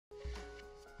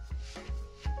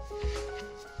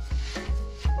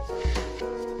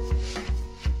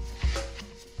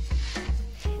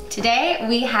Today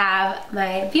we have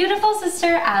my beautiful sister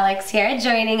Alex here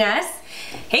joining us.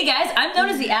 Hey guys, I'm known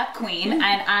as the app queen and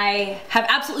I have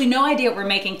absolutely no idea what we're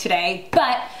making today,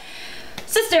 but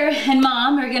sister and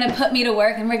mom are gonna put me to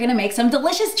work and we're gonna make some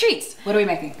delicious treats. What are we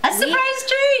making? A surprise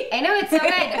treat! I know, it's so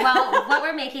good. Well, what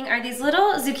we're making are these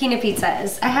little zucchini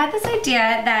pizzas. I had this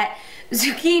idea that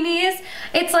zucchinis,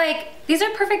 it's like, these are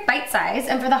perfect bite size,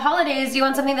 and for the holidays, you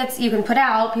want something that's you can put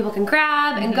out, people can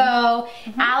grab and go.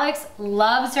 Alex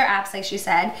loves her apps, like she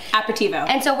said. Aperitivo.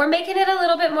 And so we're making it a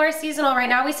little bit more seasonal right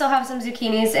now. We still have some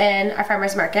zucchinis in our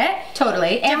farmer's market.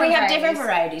 Totally. And we have different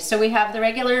varieties. So we have the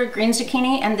regular green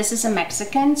zucchini, and this is a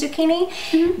Mexican zucchini.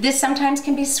 This sometimes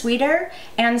can be sweeter,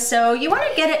 and so you want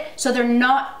to get it so they're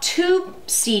not too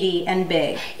seedy and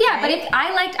big. Yeah, but if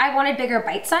I wanted bigger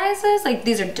bite sizes, like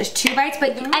these are just 2 bites,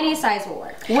 but any size will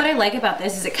work. What I like about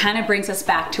this is it kind of brings us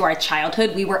back to our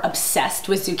childhood. We were obsessed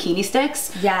with zucchini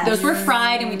sticks. Yes. Those were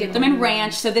fried and we dipped them in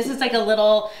ranch. So this is like a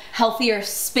little healthier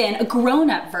spin, a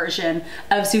grown-up version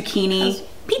of zucchini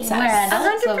pizzas.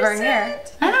 100% over here.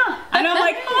 I know. I'm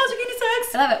like, oh, zucchini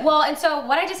sticks. I love it. Well, and so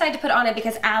what I decided to put on it,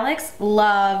 because Alex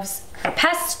loves her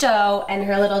pesto and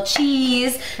her little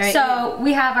cheese. Right. So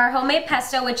we have our homemade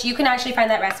pesto, which you can actually find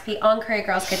that recipe on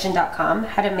CurryGirlsKitchen.com,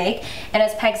 how to make. And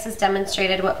as Pegs has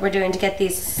demonstrated what we're doing to get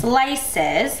these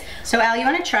slices. So Al, you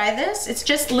want to try this? It's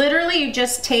just literally, you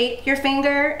just take your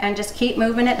finger and just keep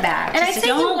moving it back. And I think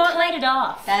you want like it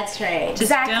off. That's right. Just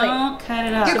exactly. don't cut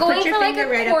it off. You're so going put your for like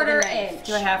finger a right quarter up in the inch.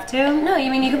 Do I have to? No, you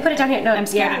mean you can put it down here. No, I'm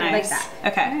scared of knives.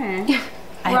 Like that. Okay.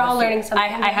 We're all learning something.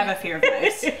 I have a fear of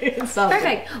knives.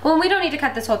 Perfect. Well, we don't need to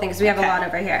cut this whole thing because we have a lot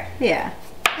over here. Yeah.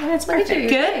 That's perfect.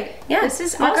 Good? Yeah. This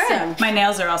is awesome. My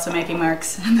nails are also making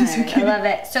marks. I love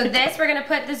it. So this, we're gonna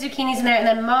put the zucchinis in there, and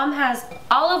then Mom has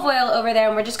olive oil over there,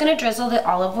 and we're just gonna drizzle the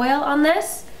olive oil on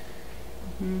this.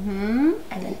 And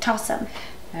then toss them.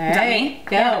 All right.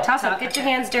 Go. Yeah, toss them. Get your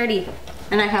hands dirty.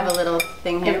 And I have a little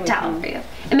thing here. Get a towel for you.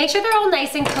 And make sure they're all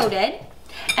nice and coated.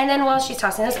 And then while she's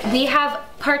tossing this, we have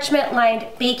parchment lined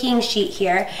baking sheet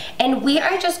here, and we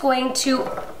are just going to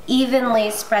evenly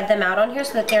spread them out on here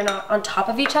so that they're not on top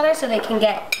of each other, so they can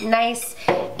get nice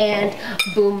and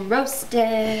boom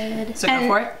roasted. So go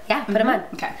for it? Yeah, put them on.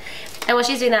 Okay. And while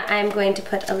she's doing that, I'm going to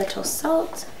put a little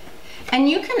salt. And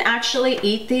you can actually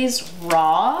eat these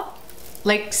raw,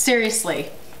 like seriously.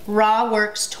 Raw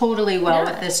works totally well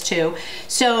with this too.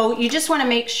 So you just want to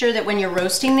make sure that when you're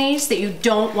roasting these that you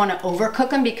don't want to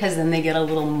overcook them, because then they get a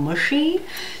little mushy.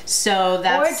 So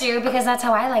that's... Or do, because that's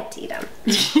how I like to eat them.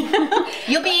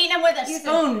 You'll be eating them with a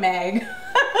spoon, Meg.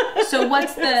 So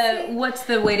what's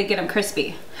the way to get them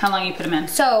crispy? How long you put them in?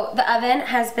 So the oven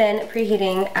has been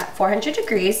preheating at 400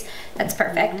 degrees. That's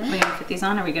perfect. Are we gonna put these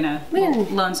on, or are we gonna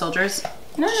lone soldiers?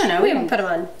 No, We can put them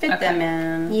on. Fit them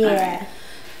in. Yeah.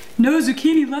 No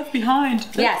zucchini left behind.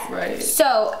 Yes. Right.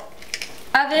 So,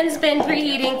 oven's been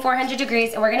preheating 400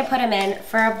 degrees, and we're gonna put them in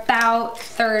for about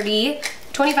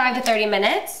 25 to 30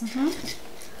 minutes.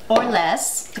 Or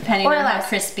less, depending on how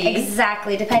crispy.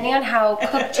 Exactly, depending on how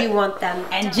cooked you want them.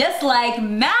 And just like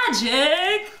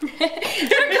magic, they're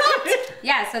cooked.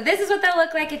 Yeah, so this is what they'll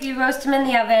look like if you roast them in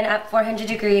the oven at 400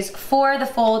 degrees for the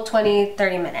full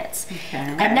 20-30 minutes. Okay.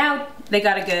 And now they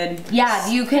got a good... Yeah,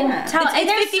 you can tell.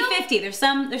 It's 50-50.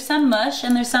 There's some mush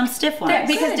and there's some stiff ones.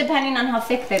 Because depending on how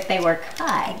thick that they were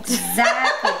cut.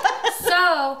 Exactly.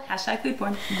 So, hashtag food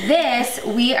porn. This,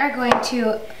 we are going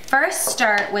to first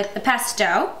start with the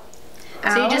pesto.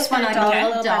 So you just want to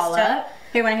dollop.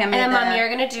 Here, want to hand me and then Mom, you're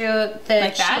gonna do the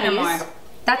like cheese. That or more?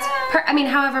 That's, I mean,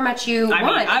 however much you want.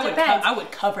 I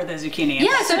would cover the zucchini.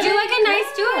 Yeah, so do like a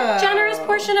nice, generous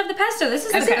portion of the pesto. This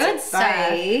is the good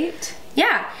stuff.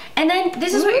 Yeah, and then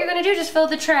this is what you're gonna do. Just fill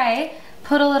the tray.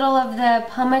 Put a little of the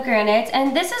pomegranate,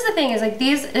 and this is the thing, is like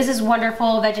this is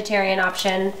wonderful vegetarian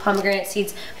option, pomegranate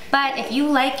seeds. But if you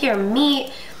like your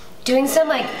meat, doing some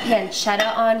like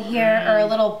pancetta on here or a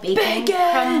little bacon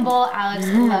crumble. Alex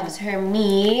loves her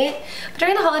meat. But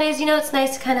during the holidays, you know, it's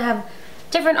nice to kind of have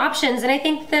different options, and I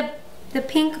think the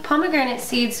pink pomegranate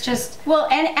seeds just... Well,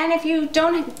 and if you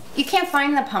can't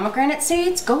find the pomegranate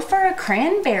seeds, go for a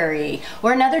cranberry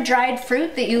or another dried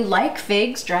fruit that you like.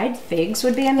 Figs, dried figs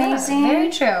would be amazing. Yeah,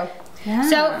 very true. Yeah.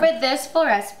 So for this full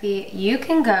recipe, you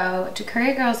can go to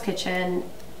CurryGirlsKitchen.com.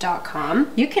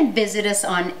 You can visit us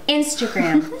on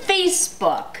Instagram,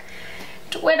 Facebook,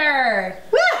 Twitter,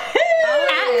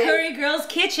 at Curry Girls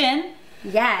Kitchen.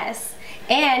 Yes.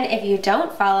 And if you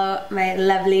don't follow my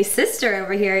lovely sister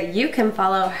over here, you can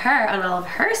follow her on all of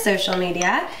her social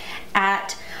media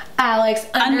at Alex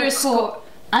underscore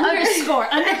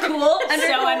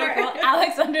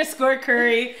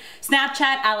Alex_Curry,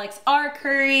 Snapchat Alex R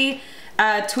Curry,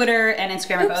 Twitter and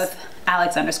Instagram are both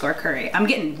Alex_Curry. I'm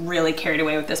getting really carried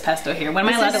away with this pesto here. When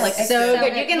am I allowed to lick this? So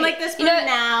good. You can lick the spoon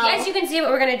now. Yes, you can see what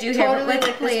we're gonna do here. Totally Let's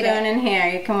lick the plate spoon it. in here.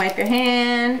 You can wipe your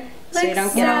hand so you Like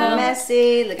don't get all so.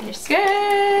 messy. Look at your skin.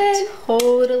 Good.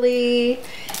 Totally.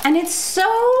 And it's so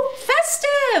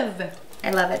festive. I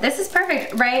love it. This is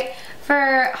perfect, right?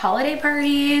 For holiday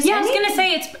parties. Yeah, I was gonna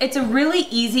say it's a really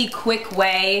easy, quick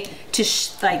way to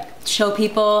show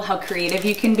people how creative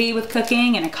you can be with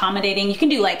cooking and accommodating. You can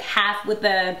do like half with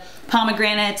the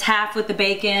pomegranates, half with the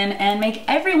bacon, and make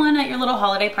everyone at your little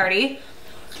holiday party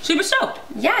super stoked.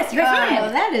 Yes, you guys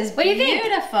Oh, that is What do you think?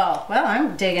 beautiful. Well,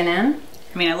 I'm digging in.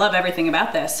 I mean, I love everything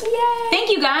about this. Yay. Thank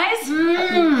you guys.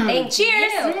 Thank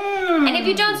Cheers. you. And if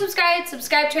you don't subscribe to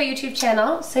our YouTube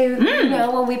channel so you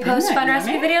know when we post Isn't that fun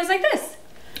recipe yummy? videos like this.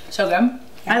 So good.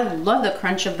 I love the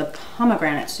crunch of the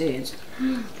pomegranate seeds.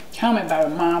 Tell me about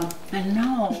it, Mom. I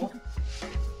know.